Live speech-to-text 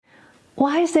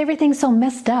Why is everything so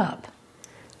messed up?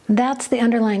 That's the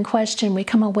underlying question we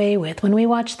come away with when we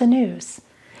watch the news.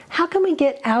 How can we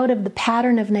get out of the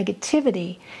pattern of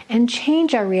negativity and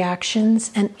change our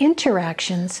reactions and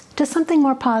interactions to something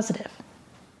more positive?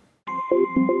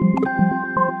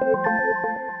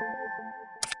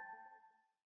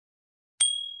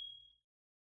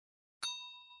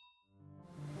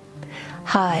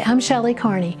 Hi, I'm Shelley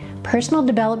Carney, Personal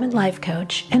Development Life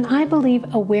Coach, and I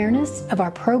believe awareness of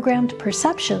our programmed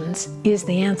perceptions is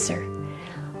the answer.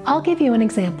 I'll give you an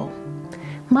example.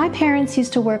 My parents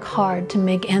used to work hard to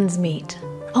make ends meet.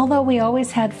 Although we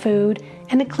always had food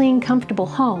and a clean, comfortable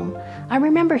home, I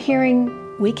remember hearing,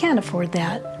 "We can't afford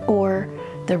that," or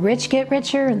 "The rich get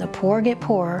richer and the poor get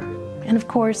poorer," and of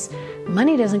course,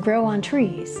 money doesn't grow on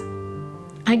trees.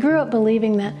 I grew up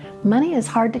believing that money is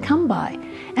hard to come by,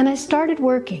 and I started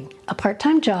working a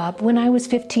part-time job when I was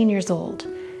 15 years old.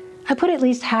 I put at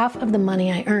least half of the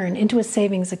money I earned into a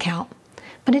savings account,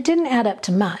 but it didn't add up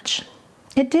to much.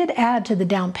 It did add to the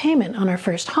down payment on our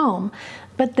first home,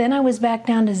 but then I was back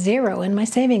down to zero in my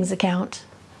savings account.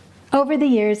 Over the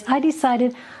years, I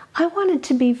decided I wanted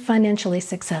to be financially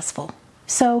successful,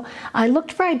 so I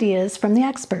looked for ideas from the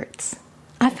experts.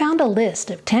 I found a list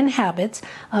of 10 habits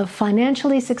of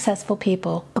financially successful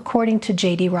people according to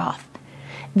J.D. Roth.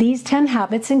 These 10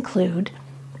 habits include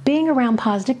being around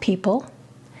positive people.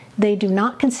 They do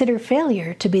not consider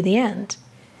failure to be the end.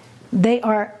 They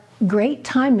are great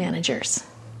time managers.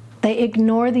 They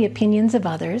ignore the opinions of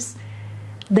others.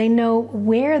 They know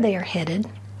where they are headed.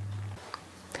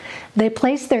 They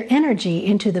place their energy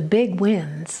into the big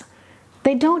wins.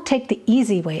 They don't take the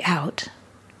easy way out.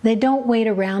 They don't wait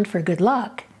around for good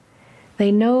luck.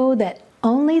 They know that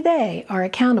only they are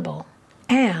accountable,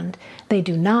 and they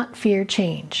do not fear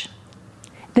change.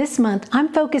 This month, I'm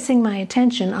focusing my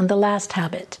attention on the last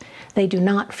habit. They do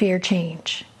not fear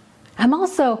change. I'm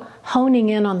also honing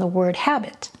in on the word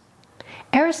habit.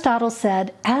 Aristotle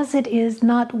said, "As it is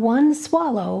not one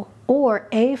swallow or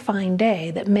a fine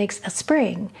day that makes a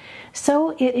spring,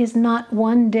 so it is not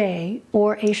one day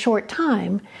or a short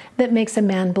time that makes a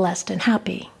man blessed and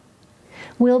happy."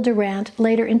 Will Durant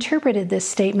later interpreted this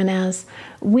statement as,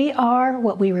 "We are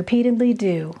what we repeatedly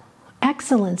do.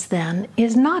 Excellence, then,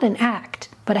 is not an act,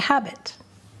 but a habit."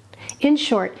 In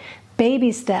short,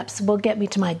 baby steps will get me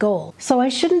to my goal, so I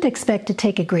shouldn't expect to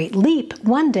take a great leap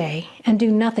one day and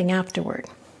do nothing afterward.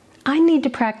 I need to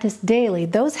practice daily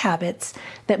those habits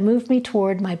that move me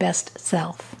toward my best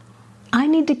self. I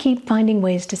need to keep finding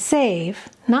ways to save,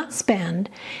 not spend,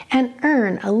 and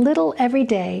earn a little every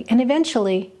day, and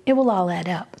eventually it will all add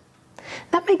up.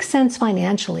 That makes sense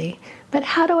financially, but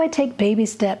how do I take baby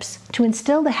steps to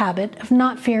instill the habit of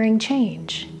not fearing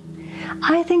change?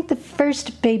 I think the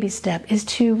first baby step is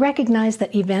to recognize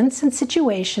that events and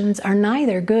situations are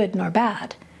neither good nor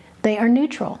bad. They are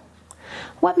neutral.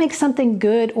 What makes something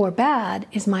good or bad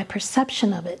is my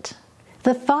perception of it,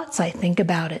 the thoughts I think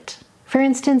about it. For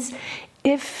instance,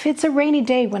 if it's a rainy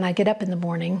day when I get up in the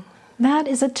morning, that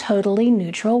is a totally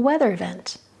neutral weather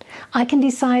event. I can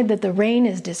decide that the rain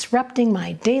is disrupting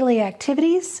my daily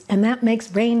activities, and that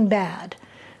makes rain bad.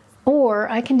 Or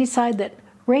I can decide that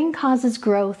rain causes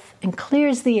growth and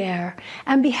clears the air,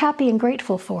 and be happy and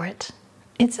grateful for it.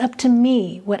 It's up to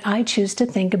me what I choose to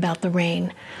think about the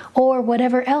rain, or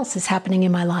whatever else is happening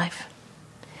in my life.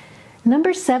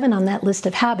 Number 7 on that list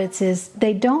of habits is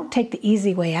they don't take the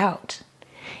easy way out.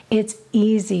 It's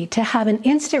easy to have an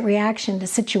instant reaction to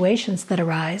situations that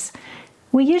arise.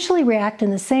 We usually react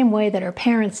in the same way that our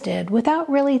parents did without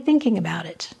really thinking about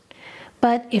it.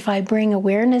 But if I bring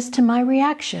awareness to my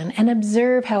reaction and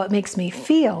observe how it makes me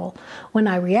feel when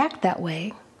I react that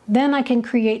way, then I can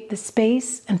create the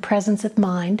space and presence of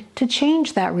mind to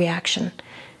change that reaction.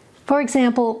 For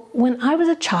example, when I was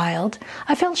a child,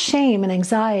 I felt shame and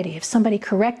anxiety if somebody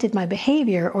corrected my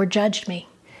behavior or judged me.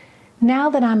 Now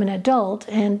that I'm an adult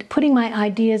and putting my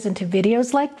ideas into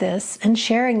videos like this and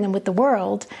sharing them with the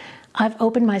world, I've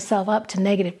opened myself up to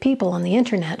negative people on the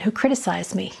internet who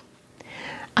criticize me.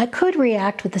 I could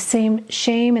react with the same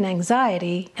shame and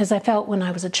anxiety as I felt when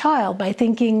I was a child by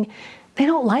thinking, "They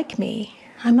don't like me.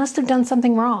 I must have done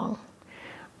something wrong."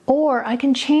 Or I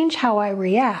can change how I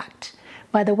react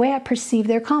by the way I perceive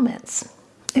their comments.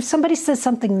 If somebody says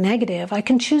something negative, I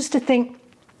can choose to think,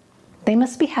 "They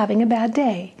must be having a bad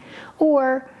day,"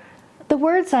 or "The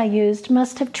words I used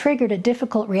must have triggered a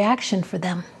difficult reaction for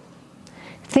them."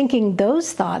 Thinking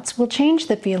those thoughts will change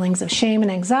the feelings of shame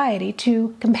and anxiety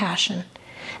to compassion.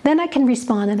 Then I can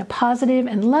respond in a positive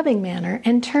and loving manner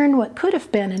and turn what could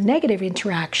have been a negative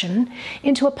interaction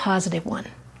into a positive one.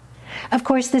 Of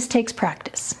course, this takes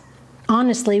practice.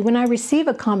 Honestly, when I receive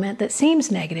a comment that seems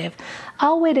negative,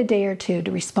 I'll wait a day or two to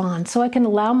respond so I can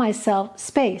allow myself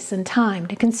space and time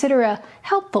to consider a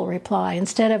helpful reply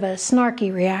instead of a snarky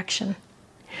reaction.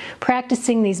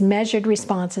 Practicing these measured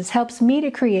responses helps me to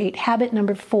create habit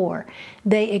number 4.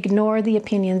 They ignore the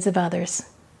opinions of others.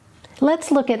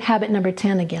 Let's look at habit number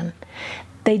 10 again.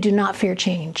 They do not fear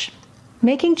change.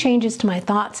 Making changes to my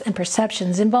thoughts and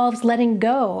perceptions involves letting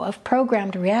go of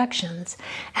programmed reactions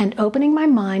and opening my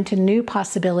mind to new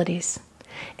possibilities.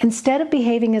 Instead of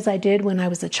behaving as I did when I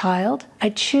was a child,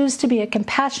 I choose to be a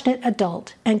compassionate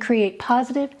adult and create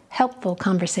positive, helpful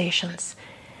conversations.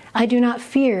 I do not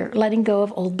fear letting go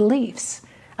of old beliefs.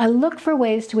 I look for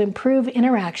ways to improve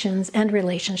interactions and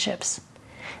relationships.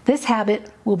 This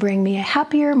habit will bring me a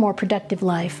happier, more productive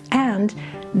life, and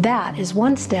that is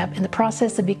one step in the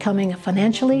process of becoming a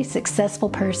financially successful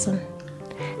person.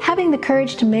 Having the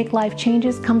courage to make life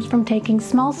changes comes from taking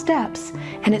small steps,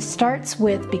 and it starts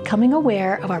with becoming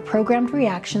aware of our programmed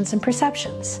reactions and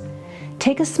perceptions.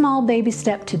 Take a small baby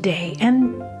step today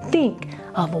and think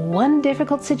of one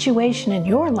difficult situation in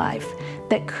your life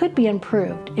that could be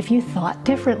improved if you thought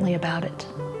differently about it.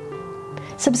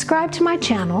 Subscribe to my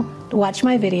channel, watch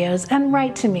my videos, and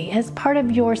write to me as part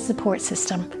of your support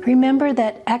system. Remember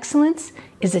that excellence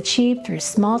is achieved through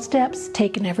small steps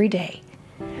taken every day.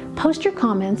 Post your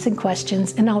comments and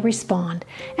questions and I'll respond,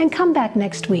 and come back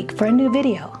next week for a new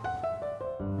video.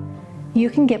 You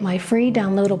can get my free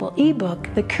downloadable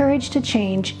ebook, The Courage to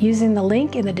Change, using the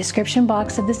link in the description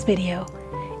box of this video.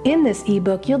 In this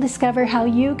ebook, you'll discover how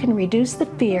you can reduce the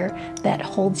fear that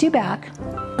holds you back,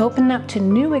 open up to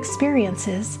new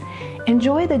experiences,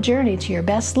 enjoy the journey to your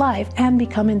best life, and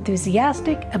become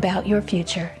enthusiastic about your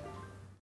future.